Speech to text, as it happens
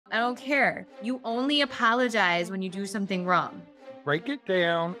I don't care. You only apologize when you do something wrong. Break it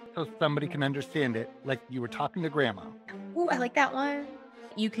down so somebody can understand it, like you were talking to grandma. Ooh, I like that one.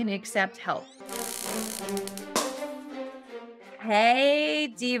 You can accept help. Hey,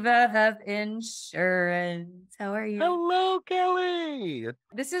 diva of insurance. How are you? Hello, Kelly.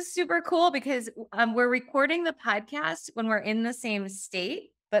 This is super cool because we're recording the podcast when we're in the same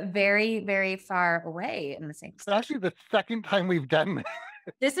state, but very, very far away in the same It's state. actually the second time we've done this.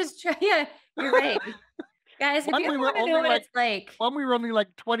 This is true. Yeah, you're right. Guys, if you One, ever we want were to know only what like it's like, one, we were only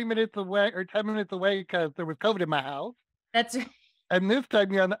like 20 minutes away or 10 minutes away because there was COVID in my house. that's And this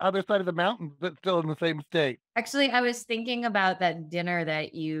time you're on the other side of the mountains, but still in the same state. actually, I was thinking about that dinner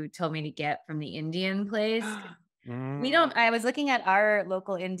that you told me to get from the Indian place. Mm. I was looking at our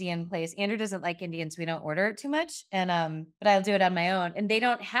local Indian place. Andrew doesn't like Indian, so we don't order it too much. But I'll do it on my own. And they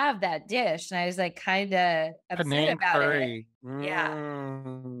don't have that dish. And I was like kind of upset Penang about it. curry. Yeah.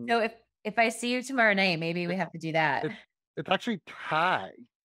 Mm. So if I see you tomorrow night, maybe we have to do that. It's it's actually Thai.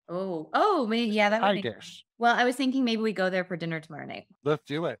 Oh, maybe yeah, that would Thai make dish. well, I was thinking maybe we go there for dinner tomorrow night. Let's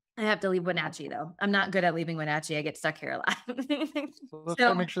do it. I have to leave Wenatchee though. I'm not good at leaving Wenatchee. I get stuck here a lot. Let's go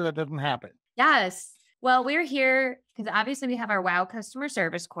So make sure that doesn't happen. yes. Well, we're here because obviously we have our WOW customer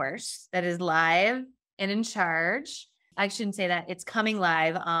service course that is live and in charge. I shouldn't say that. It's coming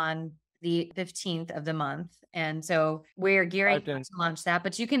live on the 15th of the month. And so we're gearing Five up days. to launch that,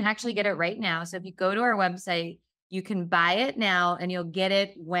 but you can actually get it right now. So if you go to our website, you can buy it now and you'll get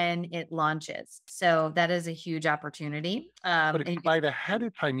it when it launches. So that is a huge opportunity. But if you buy it ahead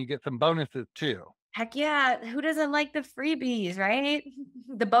of time, you get some bonuses too. Heck yeah. Who doesn't like the freebies, right?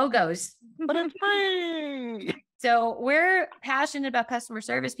 The BOGOs. But it's free. So we're passionate about customer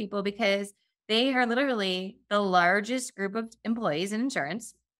service people because they are literally the largest group of employees in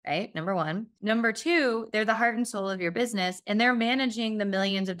insurance, right? Number one. Number two, they're the heart and soul of your business and they're managing the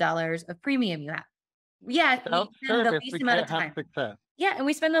millions of dollars of premium you have. Yeah, we Without spend the service, we least amount of can't have time. success. Yeah, and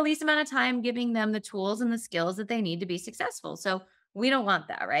we spend the least amount of time giving them the tools and the skills that they need to be successful. So we don't want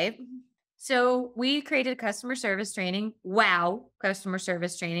that, right? So we created customer service training. Wow, customer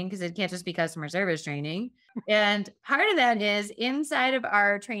service training, because it can't just be customer service training. And part of that is inside of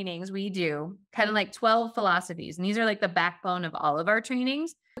our trainings, we do kind of like 12 philosophies. And these are like the backbone of all of our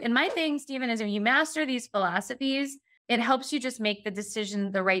trainings. And my thing, Stephen, is when you master these philosophies, it helps you just make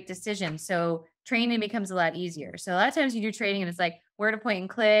the right decision. So training becomes a lot easier. So a lot of times you do training and it's like where to point and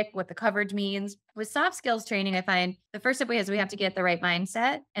click, what the coverage means. With soft skills training, I find the first step we have to get the right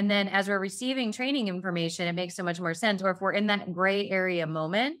mindset. And then as we're receiving training information, it makes so much more sense. Or if we're in that gray area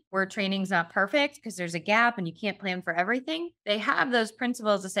moment where training's not perfect because there's a gap and you can't plan for everything, they have those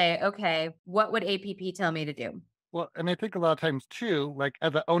principles to say, okay, what would APP tell me to do? Well, and I think a lot of times too, like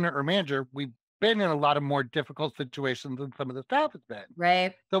as an owner or manager, we've been in a lot of more difficult situations than some of the staff has been.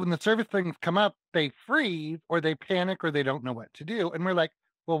 Right? So when the service things come up, they freeze or they panic or they don't know what to do. And we're like,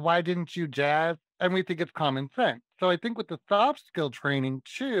 well, why didn't you jazz? And we think it's common sense. So I think with the soft skill training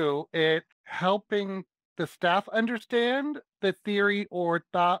too, it's helping the staff understand the theory or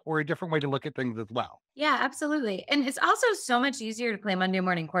thought or a different way to look at things as well. Yeah, absolutely. And it's also so much easier to play Monday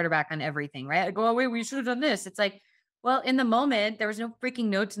morning quarterback on everything, right? Like, oh, wait, we should have done this. It's like, well, in the moment, there was no freaking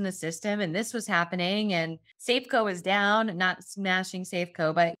notes in the system, and this was happening, and Safeco was down, not smashing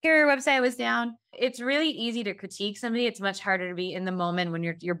Safeco, but your website was down. It's really easy to critique somebody. It's much harder to be in the moment when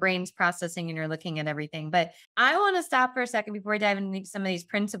your brain's processing and you're looking at everything. But I want to stop for a second before I dive into some of these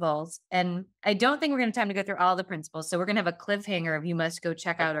principles. And I don't think we're going to have time to go through all the principles. So we're going to have a cliffhanger of you must go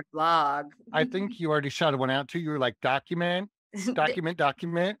check I, out our blog. I think you already shouted one out too. You were like, document, document,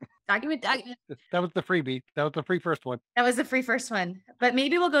 document. Document. That was the freebie. That was the free first one. That was the free first one. But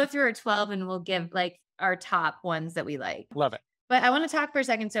maybe we'll go through our 12 and we'll give like our top ones that we like. Love it. But I want to talk for a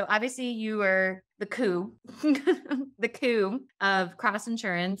second. So obviously you were the coup, the coup of Cross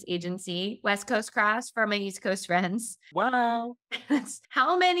Insurance Agency, West Coast Cross for my East Coast friends. Wow.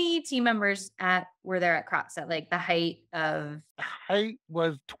 How many team members were there at Cross at like the height of? I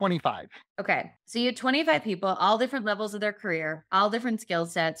was 25. Okay. So you had 25 people, all different levels of their career, all different skill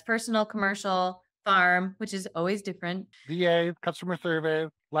sets, personal, commercial, farm, which is always different. VA, customer service,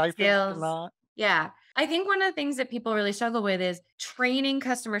 license, and Sales. not. Yeah. I think one of the things that people really struggle with is training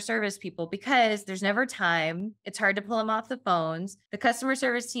customer service people because there's never time. It's hard to pull them off the phones. The customer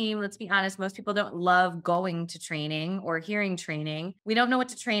service team, let's be honest, most people don't love going to training or hearing training. We don't know what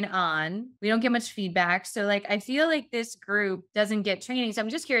to train on. We don't get much feedback. So like, I feel like this group doesn't get training. So I'm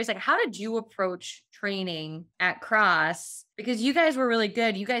just curious, like, how did you approach training at Cross? Because you guys were really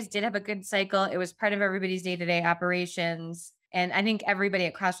good. You guys did have a good cycle. It was part of everybody's day-to-day operations. And I think everybody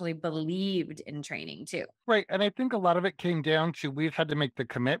at Cross really believed in training too. Right. And I think a lot of it came down to we've had to make the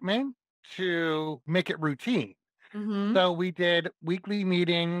commitment to make it routine. Hmm. So we did weekly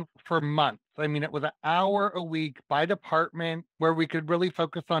meetings for months. I mean, it was an hour a week by department where we could really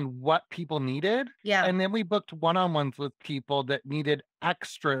focus on what people needed. Yeah. And then we booked one-on-ones with people that needed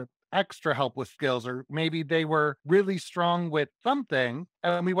extra help with skills, or maybe they were really strong with something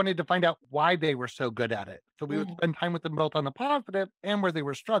and we wanted to find out why they were so good at it. So we would Mhm. spend time with them both on the positive and where they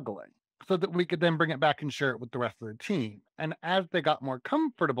were struggling, so that we could then bring it back and share it with the rest of the team. And as they got more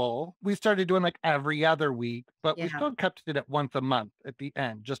comfortable, we started doing like every other week, but we Yeah. still kept it at once a month at the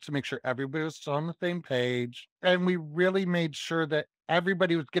end just to make sure everybody was still on the same page. And we really made sure that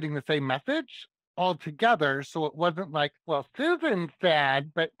everybody was getting the same message all together. So it wasn't like, well, Susan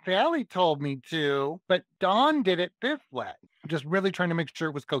said, but Sally told me to, but Dawn did it this way. Just really trying to make sure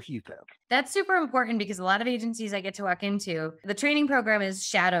it was cohesive. That's super important because a lot of agencies I get to walk into, the training program is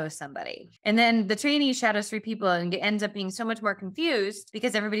shadow somebody. And then the trainee shadows three people and ends up being so much more confused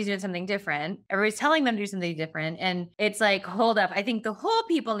because everybody's doing something different. Everybody's telling them to do something different. And it's like, hold up. I think the whole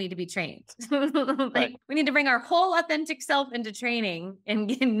people need to be trained. Right. Like we need to bring our whole authentic self into training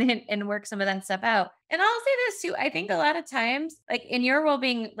and work some of that stuff out. And I'll say this too. I think a lot of times, like in your role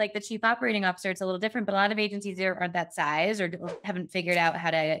being like the chief operating officer, it's a little different, but a lot of agencies aren't that size or haven't figured out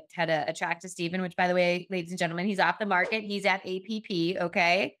how to attract to Stephen, which by the way, ladies and gentlemen, he's off the market. He's at APP.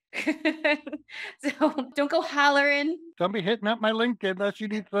 Okay. So don't go hollering. Don't be hitting up my LinkedIn unless you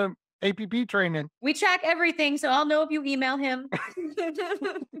need some APP training. We track everything. So I'll know if you email him.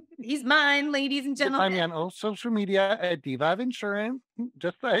 He's mine, ladies and You can find me gentlemen. on all social media at Diva of Insurance.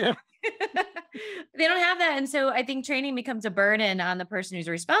 Just saying. They don't have that. And so I think training becomes a burden on the person who's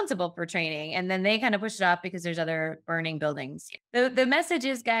responsible for training. And then they kind of push it off because there's other burning buildings. The message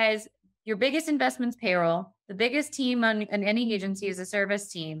is, guys, your biggest investment's payroll. The biggest team on any agency is a service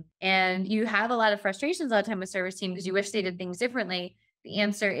team. And you have a lot of frustrations a lot of time with service team because you wish they did things differently. The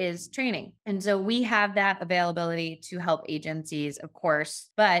answer is training. And so we have that availability to help agencies, of course,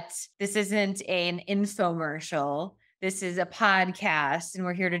 but this isn't an infomercial. This is a podcast, and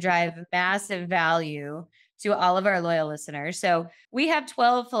we're here to drive massive value to all of our loyal listeners. So we have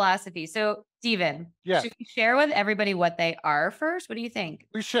 12 philosophies. So, Steven, Yes, should we share with everybody what they are first? What do you think?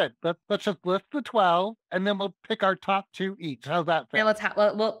 we should. Let's just list the 12 and then we'll pick our top two each. How's that Now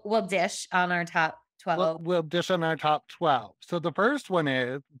sound? we'll dish on our top We'll, 12. we'll dish on our top 12. So the first one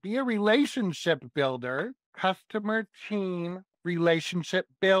is be a relationship builder, customer team relationship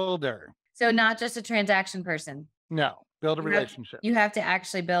builder. So not just a transaction person. No, build a You have relationship. you have to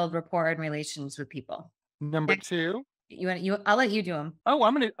actually build rapport and relations with people. Number Next, two. I'll let you do them.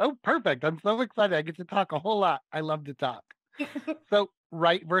 Oh, perfect. I'm so excited. I get to talk a whole lot. I love to talk. So,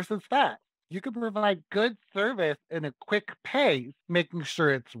 right versus fast. You can provide good service in a quick pace, making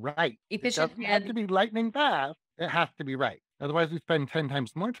sure it's right. It Efficient doesn't have to and be lightning fast. It has to be right. Otherwise, we spend 10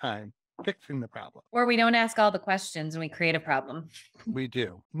 times more time fixing the problem. or we don't ask all the questions and we create a problem. We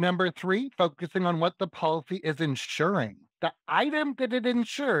do. Number three, focusing on what the policy is insuring. The item that it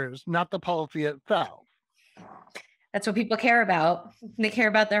insures, not the policy itself. That's what people care about. They care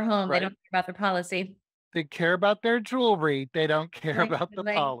about their home. They Right. don't care about their policy. They care about their jewelry. They don't care Bling, about the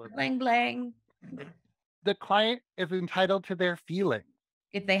bling, policy. bling, bling. The client is entitled to their feelings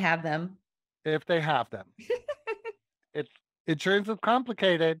If they have them. if they have them. It's insurance is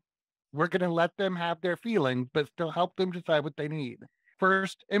complicated. We're going to let them have their feelings, but still help them decide what they need.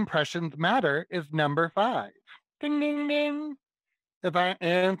 First impressions matter is number 5. Ding, ding, ding. If I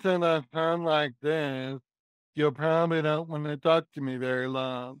answer the phone like this, you probably don't want to talk to me very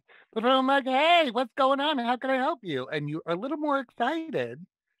long. But if I'm like, hey, what's going on? How can I help you? And you are a little more excited,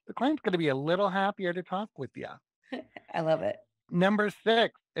 the client's going to be a little happier to talk with you. I love it. Number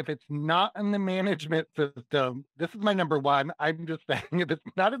 6, if it's not in the management system, this is my number 1. I'm just saying, if it's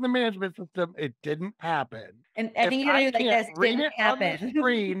not in the management system, it didn't happen. And I If think you I gotta do like can't this. read Didn't it on the happen.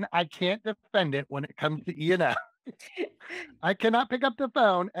 screen, I can't defend it when it comes to E&O. I cannot pick up the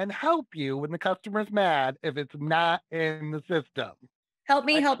phone and help you when the customer's mad if it's not in the system. Help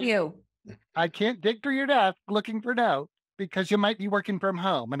me I help can't you. I can't dig through your desk looking for notes because you might be working from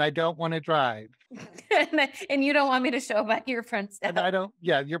home and I don't want to drive. And you don't want me to show up at your front And step. I don't,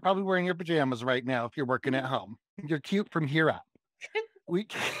 yeah, you're probably wearing your pajamas right now if you're working at home. You're cute from here up. We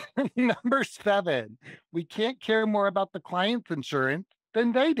number 7, we can't care more about the client's insurance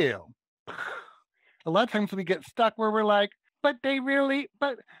than they do. A lot of times we get stuck where we're like, but they really,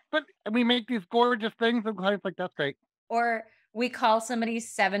 but and we make these gorgeous things and clients like, that's great. Or we call somebody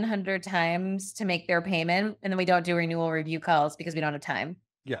 700 times to make their payment, and then we don't do renewal review calls because we don't have time.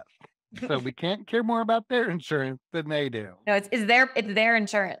 Yes. So we can't care more about their insurance than they do. No, it's their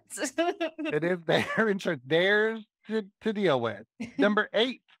insurance. It is their insurance, theirs to deal with. Number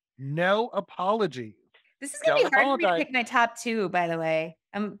 8, no apologies. This is Don't gonna be hard for me to apologize, pick my top 2, by the way.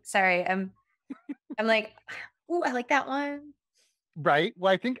 I'm sorry. I'm like, "Ooh, I like that one." right?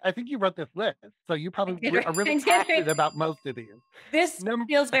 Well, I think you wrote this list, so you I probably did are I really did passionate about most of these. This Num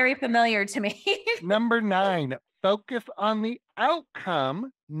feels very familiar to me. Number 9, focus on the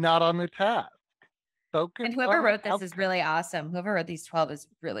outcome, not on the task. Focus And whoever on the wrote this is outcome. really awesome. Whoever wrote these 12 is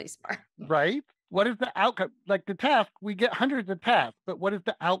really smart. Right? What is the outcome? Like the task, we get hundreds of tasks, but what is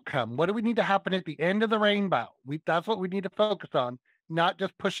the outcome? What do we need to happen at the end of the rainbow? That's what we need to focus on, not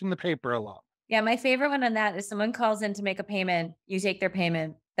just pushing the paper along. Yeah, my favorite one on that is someone calls in to make a payment, you take their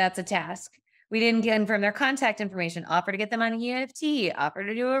payment. That's a task. We didn't confirm their contact information, offer to get them on EFT, offer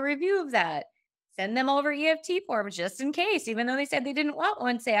to do a review of that, send them over EFT forms just in case, even though they said they didn't want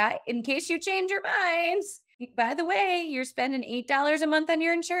one, say, in case you change your minds. By the way, you're spending $8 a month on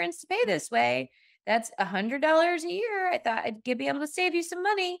your insurance to pay this way. That's $100 a year. I thought be able to save you some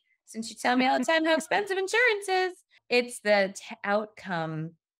money since you tell me all the time how expensive insurance is. It's the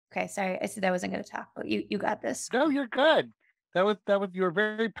outcome. Okay, sorry. I said I wasn't gonna talk, but you got this. No, you're good. That was you were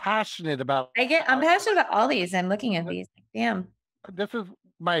very passionate about I'm uh, passionate about all these. I'm looking at these. Like, damn. this is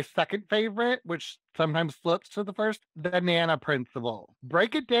my second favorite, which sometimes flips to the first, the Nana principle.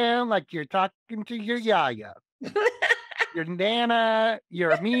 Break it down like you're talking to your yaya. Your Nana,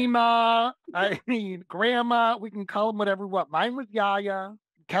 your Mima, I mean, grandma, we can call them whatever we want. Mine was Yaya.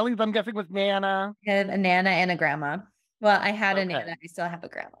 Kelly's, I'm guessing, was Nana. I had a nana and a grandma. Well, I had a Okay. nana. I still have a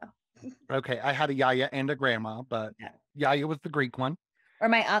grandma. Okay. I had a Yaya and a grandma, but Yeah. Yaya was the Greek one. Or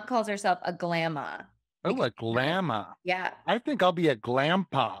my aunt calls herself a glamma Oh, because a glamma. yeah, I think I'll be a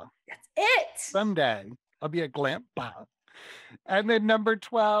glampa that's it. someday. I'll be a glampa. And then number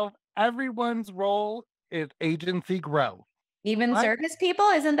 12, everyone's role is agency growth. Even What? service people,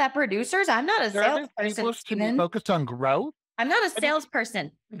 isn't that producers? I'm not a Service salesperson, people should be Steven. focused on growth. I'm not a I think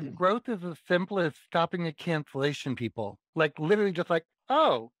salesperson. growth is as simple as stopping a cancellation, people. Like literally just like,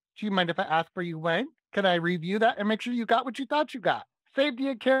 oh, do you mind if I ask where you went? Can I review that and make sure you got what you thought you got? Save the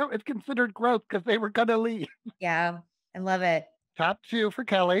account is considered growth because they were gonna leave. Yeah, I love it. Top 2 for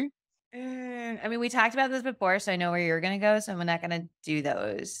Kelly. I mean, we talked about this before, so I know where you're gonna go, so I'm not gonna do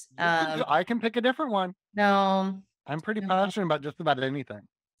those. I can pick a different one. No, I'm pretty no, passionate about just about anything.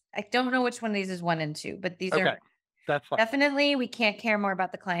 I don't know which one of these is 1 and 2, but these are Okay, that's fine. definitely we can't care more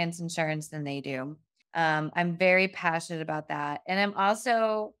about the client's insurance than they do. I'm very passionate about that, and I'm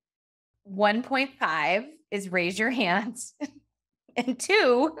also 1.5 is raise your hands, and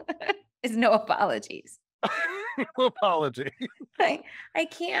 2 is no apologies. No apology. I I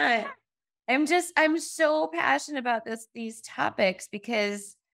can't. I'm so passionate about these topics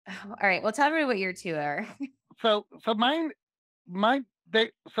because all right, well, tell me what your 2 are. So mine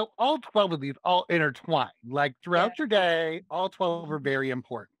so all 12 of these all intertwine. Like Yeah. throughout your day, all 12 are Mhm. very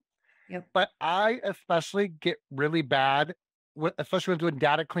important. Yep. But I especially get really bad, especially when doing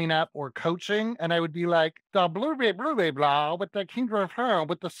data cleanup or coaching, and I would be like, the blah, blah, blah, with the Kindle of her,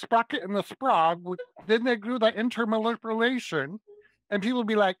 with the sprocket and the sprog, then they do the intermolation. And people would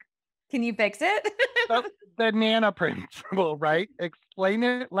be like, Can you fix it? the, the Nana principle, right? Explain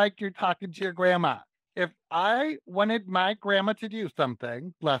it like you're talking to your grandma. If I wanted my grandma to do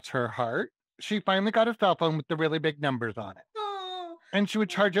something, bless her heart, she finally got a cell phone with the really big numbers on it. Oh, And she would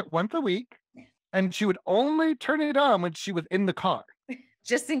charge it once a week, and she would only turn it on when she was in the car,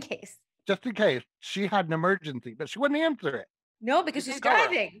 just in case. just in case she had an emergency, but she wouldn't answer it. No, because She's in she's the car.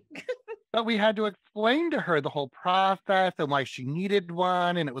 driving. But we had to explain to her the whole process and why she needed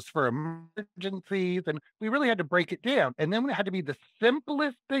one, and it was for emergencies, and we really had to break it down. And then it had to be the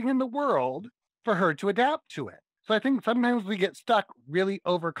simplest thing in the world for her to adapt to it. So I think sometimes we get stuck really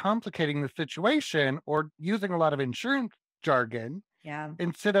overcomplicating the situation or using a lot of insurance jargon Yeah.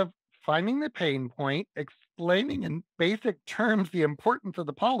 instead of finding the pain point, explaining in basic terms the importance of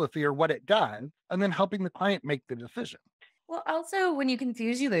the policy or what it does, and then helping the client make the decision. Well, also when you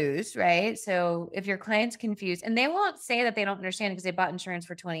confuse, you lose, right? So if your client's confused, and they won't say that they don't understand because they bought insurance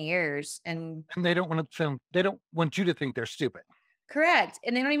for 20 years and And they don't want you to think they're stupid. correct.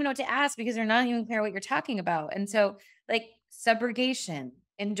 And they don't even know what to ask because they're not even clear what you're talking about. And so, like, subrogation,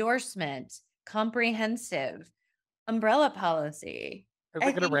 endorsement, comprehensive, umbrella policy. Is I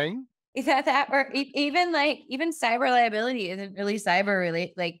it gonna think rain? is that or even like even cyber liability isn't really cyber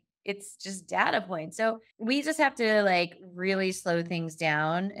relate like it's just data points. So we just have to like really slow things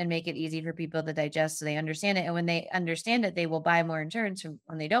down and make it easy for people to digest so they understand it. And when they understand it, they will buy more insurance. From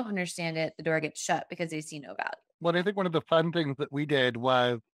when they don't understand it, the door gets shut because they see no value. Well, I think one of the fun things that we did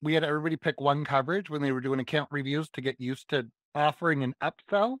was we had everybody pick one coverage when they were doing account reviews to get used to offering an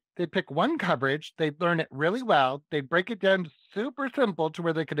upsell. They'd pick one coverage, they'd learn it really well, they'd break it down super simple to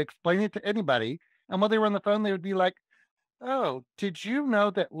where they could explain it to anybody. And while they were on the phone, they would be like, "Oh, did you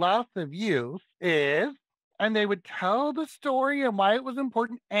know that loss of use is," and they would tell the story and why it was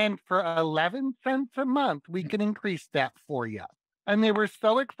important. And for 11 cents a month, we can increase that for you. And they were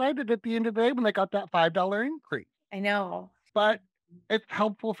so excited at the end of the day when they got that $5 increase. I know. But it's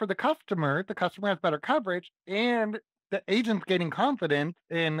helpful for the customer. The customer has better coverage and the agent's gaining confidence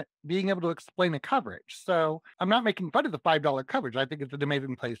in being able to explain the coverage. So I'm not making fun of the $5 coverage. I think it's an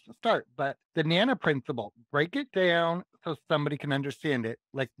amazing place to start. But the Nana principle, break it down so somebody can understand it,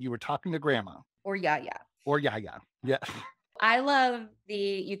 like you were talking to grandma Or yeah, yeah. or Yaya. Yes. I love the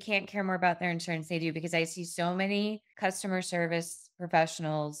you can't care more about their insurance they do because I see so many customer service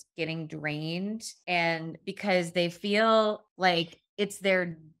professionals getting drained and because they feel like it's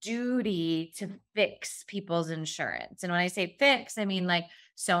their duty to fix people's insurance. And when I say fix, I mean like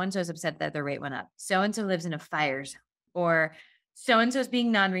so and so is upset that their rate went up. So and so lives in a fire zone or so and so is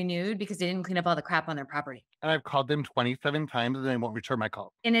being non-renewed because they didn't clean up all the crap on their property. And I've called them 27 times and they won't return my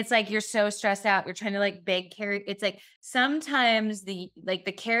call. And it's like you're so stressed out. You're trying to like beg carrier. It's like sometimes the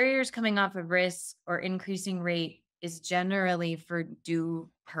carriers coming off of risk or increasing rate is generally for due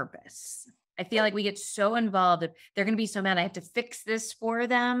purpose. I feel like we get so involved that they're going to be so mad. I have to fix this for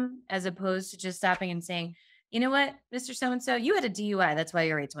them as opposed to just stopping and saying, you know what, Mr. So and so, you had a DUI. That's why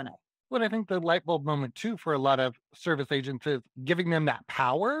your rates went up. Well, I think the light bulb moment too for a lot of service agents is giving them that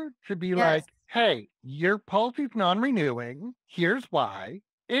power to be Yes. like, hey, your policy's non-renewing. Here's why.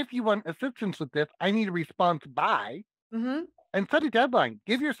 If you want assistance with this, I need a response by Hmm. and set a deadline.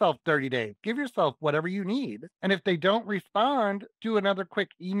 Give yourself 30 days. Give yourself whatever you need. And if they don't respond, do another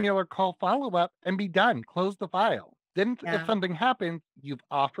quick email or call follow-up and be done. Close the file. Then if Yeah. something happens, you've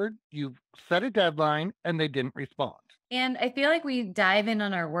offered, you've set a deadline, and they didn't respond. And I feel like we dive in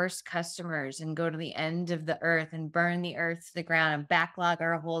on our worst customers and go to the end of the earth and burn the earth to the ground and backlog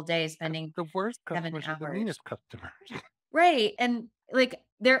our whole day spending The worst 7 customers are the hours. meanest customers. Right. And like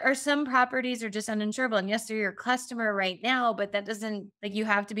there are some properties are just uninsurable. And yes, they're your customer right now, but that doesn't like you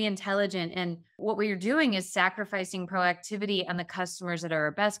have to be intelligent. And what we're doing is sacrificing proactivity on the customers that are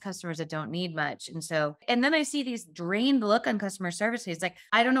our best customers that don't need much. And so, and then I see these drained look on customer service. It's like,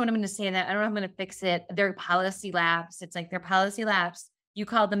 I don't know what I'm going to say in that. I don't know how I'm going to fix it. Their policy lapse. It's like their policy lapse. You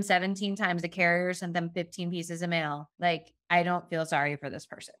called them 17 times. The carrier sent them 15 pieces of mail. Like, I don't feel sorry for this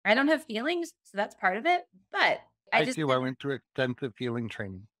person. I don't have feelings. So that's part of it. But I I just do. I went through extensive feeling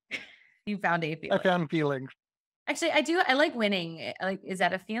training. you found a I feeling. found feelings. Actually, I do. I like winning. I like, is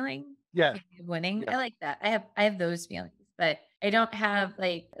that a feeling? Yes. Feeling of winning. Yes. I like that. I have those feelings, but I don't have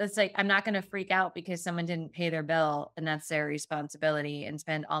like it's like I'm not going to freak out because someone didn't pay their bill and that's their responsibility and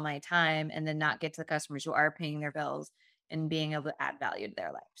spend all my time and then not get to the customers who are paying their bills and being able to add value to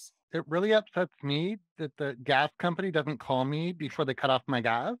their lives. It really upsets me that the gas company doesn't call me before they cut off my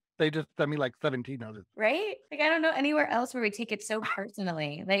gas. They just send me like 17 notices. Right? Like I don't know anywhere else where we take it so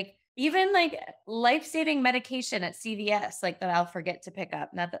personally. Like even like life-saving medication at CVS, like that I'll forget to pick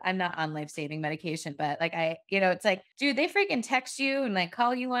up. Not that I'm not on life-saving medication, but like it's like, dude, they freaking text you and like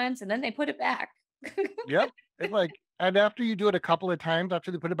call you once and then they put it back. Yep. It's like, and after you do it a couple of times,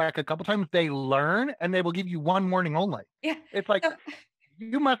 after they put it back a couple times, they learn and they will give you one warning only. Yeah. It's like, So,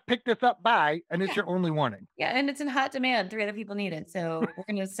 you must pick this up by, and it's yeah. your only warning. Yeah. And it's in hot demand. 3 other people need it. So we're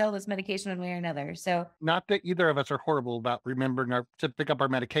going to sell this medication one way or another. So Not that either of us are horrible about remembering to pick up our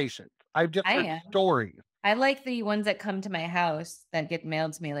medication. I've just I heard am. stories. I like the ones that come to my house that get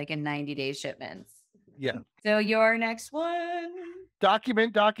mailed to me like in 90-day shipments. Yeah. So your next one.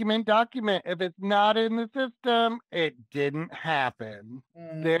 Document, document, document. If it's not in the system, it didn't happen.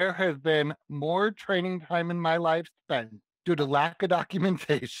 Mm. There has been more training time in my life spent due to lack of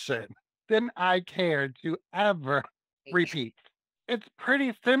documentation than I care to ever repeat. It's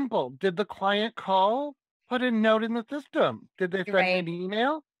pretty simple. Did the client call? Put a note in the system. Did they You're send right. an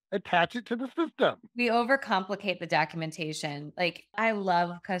email? Attach it to the system. We overcomplicate the documentation. Like I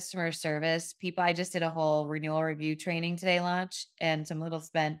love customer service. People, I just did a whole renewal review training today launch and some little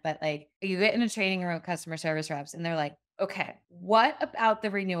spent, but like you get in a training room with customer service reps and they're like, okay, what about the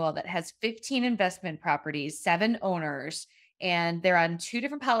renewal that has 15 investment properties, 7 owners, and they're on 2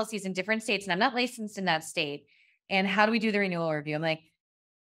 different policies in different states and I'm not licensed in that state. And how do we do the renewal review? I'm like,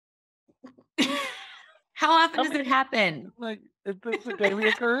 how often How does it many, happen? like, is this a daily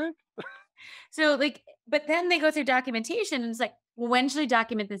occurrence? So like, but then they go through documentation and it's like, well, when should I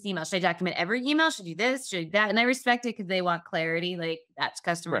document this email? Should I document every email? Should I do this? Should I do that? And I respect it because they want clarity. Like that's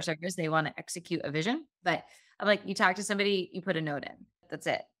customer Right. service. They want to execute a vision. But I'm like, you talk to somebody, you put a note in. That's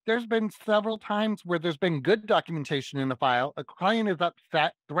it. There's been several times where there's been good documentation in the file. A client is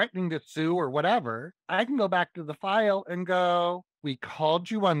upset, threatening to sue or whatever. I can go back to the file and go, we called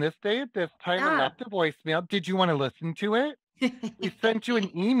you on this day at this time and Yeah. left a voicemail. Did you want to listen to it? We sent you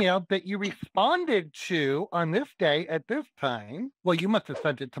an email that you responded to on this day at this time. Well, you must have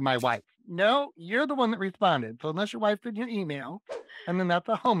sent it to my wife. No, you're the one that responded. So unless your wife sent you an email, and then that's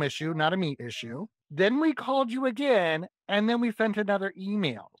a home issue, not a me issue. Then we called you again, and then we sent another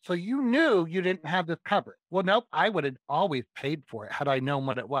email. So you knew you didn't have this covered. Well, nope, I would have always paid for it had I known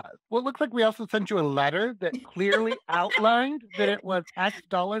what it was. Well, it looks like we also sent you a letter that clearly outlined that it was X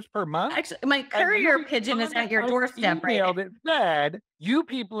dollars per month. Actually, my And you courier pigeon is responded at your by doorstep right email now. that said, "You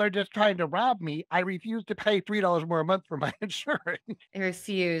people are just trying to rob me. I refuse to pay $3 more a month for my insurance." I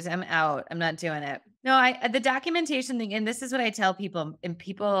refuse. I'm out. I'm not doing it. No, the documentation thing, and this is what I tell people, and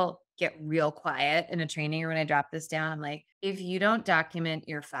people get real quiet in a training or when I drop this down. I'm like, if you don't document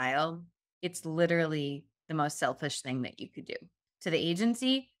your file, it's literally the most selfish thing that you could do to the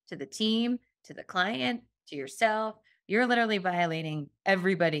agency, to the team, to the client, to yourself. You're literally violating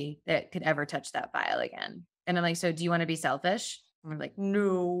everybody that could ever touch that file again. And I'm like, so do you want to be selfish? And we're like,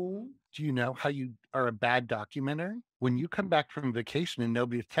 no. Do you know how you are a bad documenter? When you come back from vacation and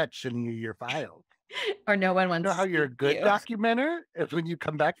nobody's touched any of your files. Or no one You know wants to how you're speak a to good you. documenter? Is when you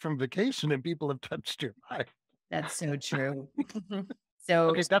come back from vacation and people have touched your file. That's so true. So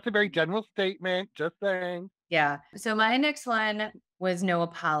Okay, that's a very general statement. Just saying. yeah. So my next one was no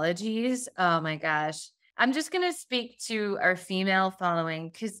apologies. Oh my gosh. I'm just going to speak to our female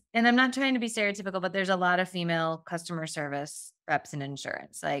following because, and I'm not trying to be stereotypical, but there's a lot of female customer service reps in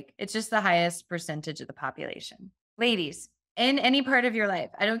insurance. Like it's just the highest percentage of the population. Ladies, in any part of your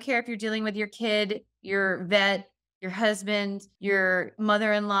life, I don't care if you're dealing with your kid, your vet, your husband, your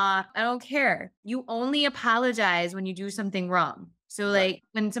mother in law, I don't care. You only apologize when you do something wrong. So, Right. like,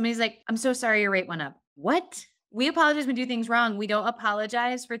 when somebody's like, I'm so sorry your rate went up. What? We apologize when we do things wrong. We don't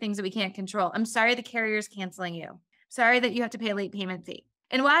apologize for things that we can't control. I'm sorry the carrier's canceling you. Sorry that you have to pay a late payment fee.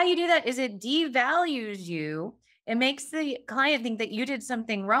 And why you do that is it devalues you. It makes the client think that you did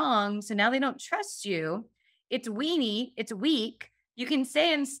something wrong. So now they don't trust you. It's weenie, it's weak. You can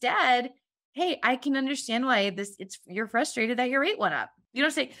say instead, hey, I can understand why you're frustrated that your rate went up. You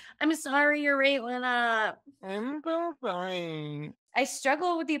don't say, I'm sorry your rate went up. I'm so sorry. I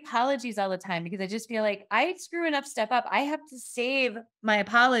struggle with the apologies all the time because I just feel like I screw enough stuff up. I have to save my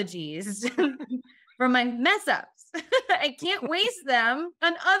apologies for my mess ups. I can't waste them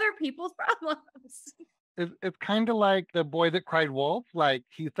on other people's problems. It's kind of like the boy that cried wolf. Like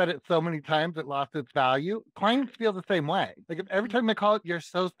he said it so many times it lost its value. Clients feel the same way. Like if every time they call it, you're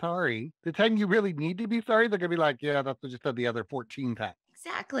so sorry. The time you really need to be sorry, they're gonna be like, yeah, that's what you said the other 14 times.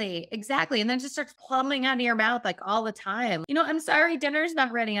 Exactly, exactly. And then it just starts plumbing out of your mouth like all the time. I'm sorry, dinner's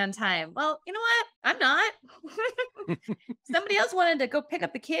not ready on time. Well, you know what? I'm not. Somebody else wanted to go pick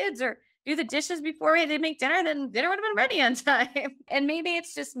up the kids or do the dishes before we had to make dinner, then dinner would have been ready on time. And maybe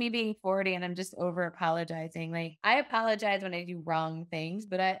it's just me being 40 and I'm just over apologizing. Like I apologize when I do wrong things,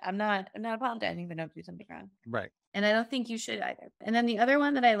 but I'm not apologizing if I don't do something wrong. Right. And I don't think you should either. And then the other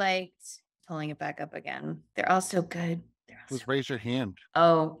one that I liked, pulling it back up again. They're all so good. They're all so Was raise your hand.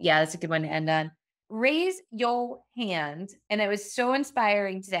 Oh, yeah, that's a good one to end on. Raise your hand. And it was so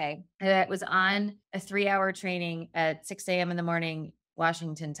inspiring today. It was on a 3-hour training at 6 a.m. in the morning,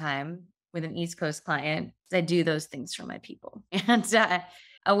 Washington time, with an East Coast client. I do those things for my people.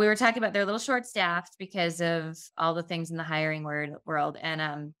 And we were talking about they're a little short staffed because of all the things in the hiring world.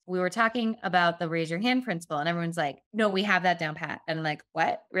 And we were talking about the raise your hand principle. And everyone's like, no, we have that down pat. And I'm like,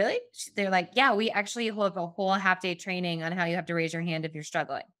 what? Really? They're like, yeah, we actually have a whole half-day training on how you have to raise your hand if you're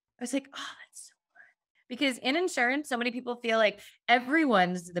struggling. I was like, oh, that's so because in insurance, so many people feel like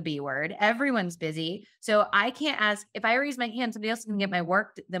everyone's the B word, everyone's busy. So I can't ask if I raise my hand, somebody else can get my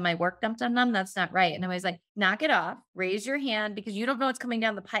work dumped on them. That's not right. And I was like, knock it off, raise your hand because you don't know what's coming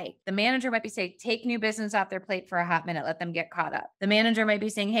down the pike. The manager might be saying, take new business off their plate for a hot minute, let them get caught up. The manager might be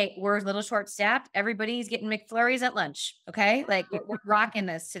saying, hey, we're a little short staffed. Everybody's getting McFlurries at lunch. Okay. Like we're rocking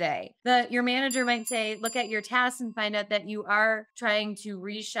this today. Your manager might say, look at your tasks and find out that you are trying to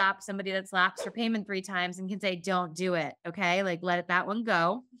reshop somebody that's lapsed for payment 3 times and can say, don't do it. Okay. Like let that one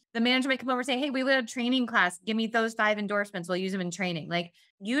go. The manager might come over and say, hey, we had a training class. Give me those 5 endorsements. We'll use them in training. Like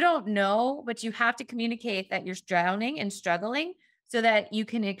you don't know, but you have to communicate that you're drowning and struggling so that you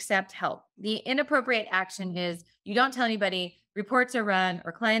can accept help. The inappropriate action is you don't tell anybody, reports are run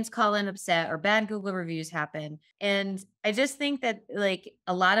or clients call in upset or bad Google reviews happen. And I just think that like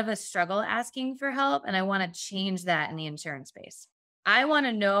a lot of us struggle asking for help. And I want to change that in the insurance space. I want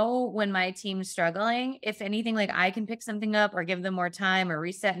to know when my team's struggling, if anything, like I can pick something up or give them more time or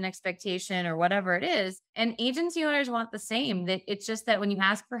reset an expectation or whatever it is. And agency owners want the same. That it's just that when you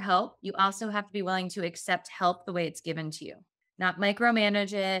ask for help, you also have to be willing to accept help the way it's given to you, not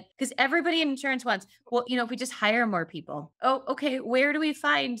micromanage it. Because everybody in insurance wants, well, if we just hire more people. Oh, okay. Where do we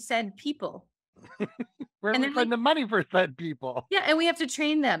find said people? Where do And we then like, find the money for said people? yeah, and we have to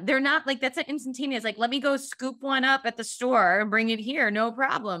train them. They're not like that's an instantaneous, like, let me go scoop one up at the store and bring it here, no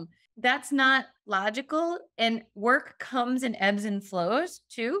problem. That's not logical. And work comes in ebbs and flows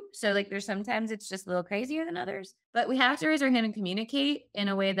too. So, like, there's sometimes it's just a little crazier than others, but we have to raise our hand and communicate in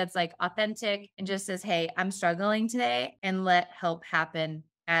a way that's like authentic and just says, hey, I'm struggling today, and let help happen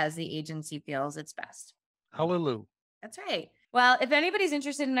as the agency feels it's best. Hallelujah. That's right. Well, if anybody's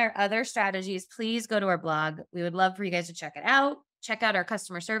interested in our other strategies, please go to our blog. We would love for you guys to check it out. Check out our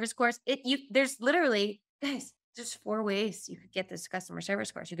customer service course. There's literally, guys, just 4 ways you could get this customer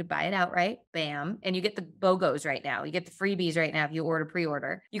service course. You could buy it outright, bam, and you get the BOGOs right now. You get the freebies right now if you order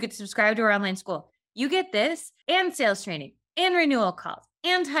pre-order. You could subscribe to our online school. You get this and sales training and renewal calls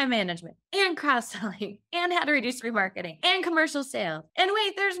and time management and cross-selling and how to reduce remarketing and commercial sales. And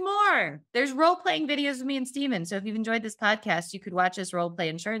wait, there's more. There's role-playing videos of me and Steven. So if you've enjoyed this podcast, you could watch us role-play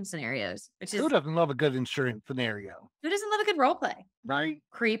insurance scenarios, which Who is, doesn't love a good insurance scenario? who doesn't love a good role play? Right?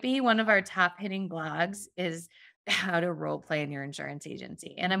 Creepy, one of our top hitting blogs is how to role play in your insurance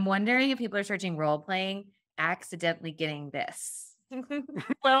agency. And I'm wondering if people are searching role playing, accidentally getting this.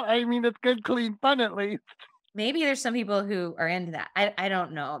 Well, I mean, it's good, clean fun at least. Maybe there's some people who are into that. I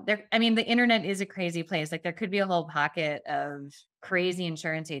don't know. The internet is a crazy place. Like there could be a whole pocket of crazy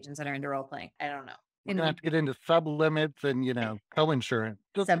insurance agents that are into role playing. I don't know. We're gonna have to get into sublimits and co-insurance.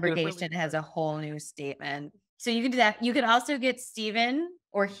 Just to get it really Subrogation has a whole new statement. So you can do that. You can also get Steven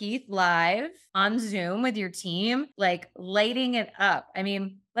or Heath live on Zoom with your team, like lighting it up. I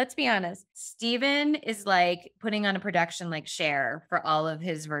mean, let's be honest. Steven is like putting on a production like Cher for all of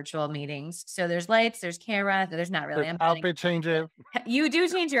his virtual meetings. So there's lights, there's camera. There's not really. there's I'm kidding. outfit changes. You do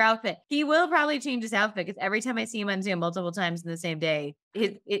change your outfit. He will probably change his outfit because every time I see him on Zoom multiple times in the same day,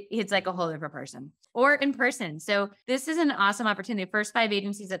 it's like a whole different person or in person. So this is an awesome opportunity. First 5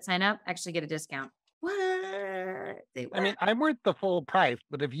 agencies that sign up actually get a discount. What? I mean, I'm worth the full price,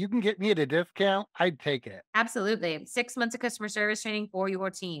 but if you can get me at a discount, I'd take it. Absolutely. 6 months of customer service training for your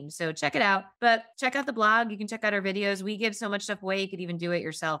team. So check it out. But check out the blog. You can check out our videos. We give so much stuff away. You could even do it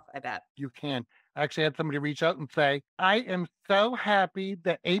yourself, I bet. You can. I actually had somebody reach out and say, I am so happy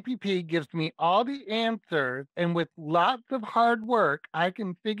that APP gives me all the answers, and with lots of hard work, I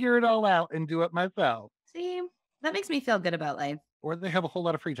can figure it all out and do it myself. See, that makes me feel good about life. Or they have a whole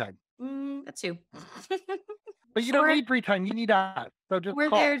lot of free time. That too. But you don't need free time. You need us. So just Or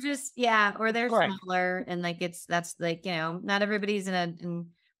call. they're just, yeah, or they're Correct. smaller and like that's like, not everybody's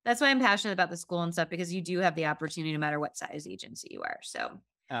that's why I'm passionate about the school and stuff, because you do have the opportunity no matter what size agency you are. So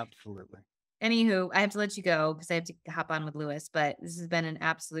Absolutely. anywho, I have to let you go because I have to hop on with Lewis, but this has been an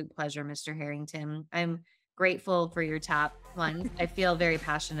absolute pleasure, Mr. Harrington. I'm grateful for your top ones. I feel very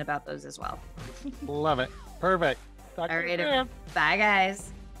passionate about those as well. Love it. Perfect. Talk All to you right. soon. Bye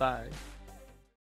guys. Bye.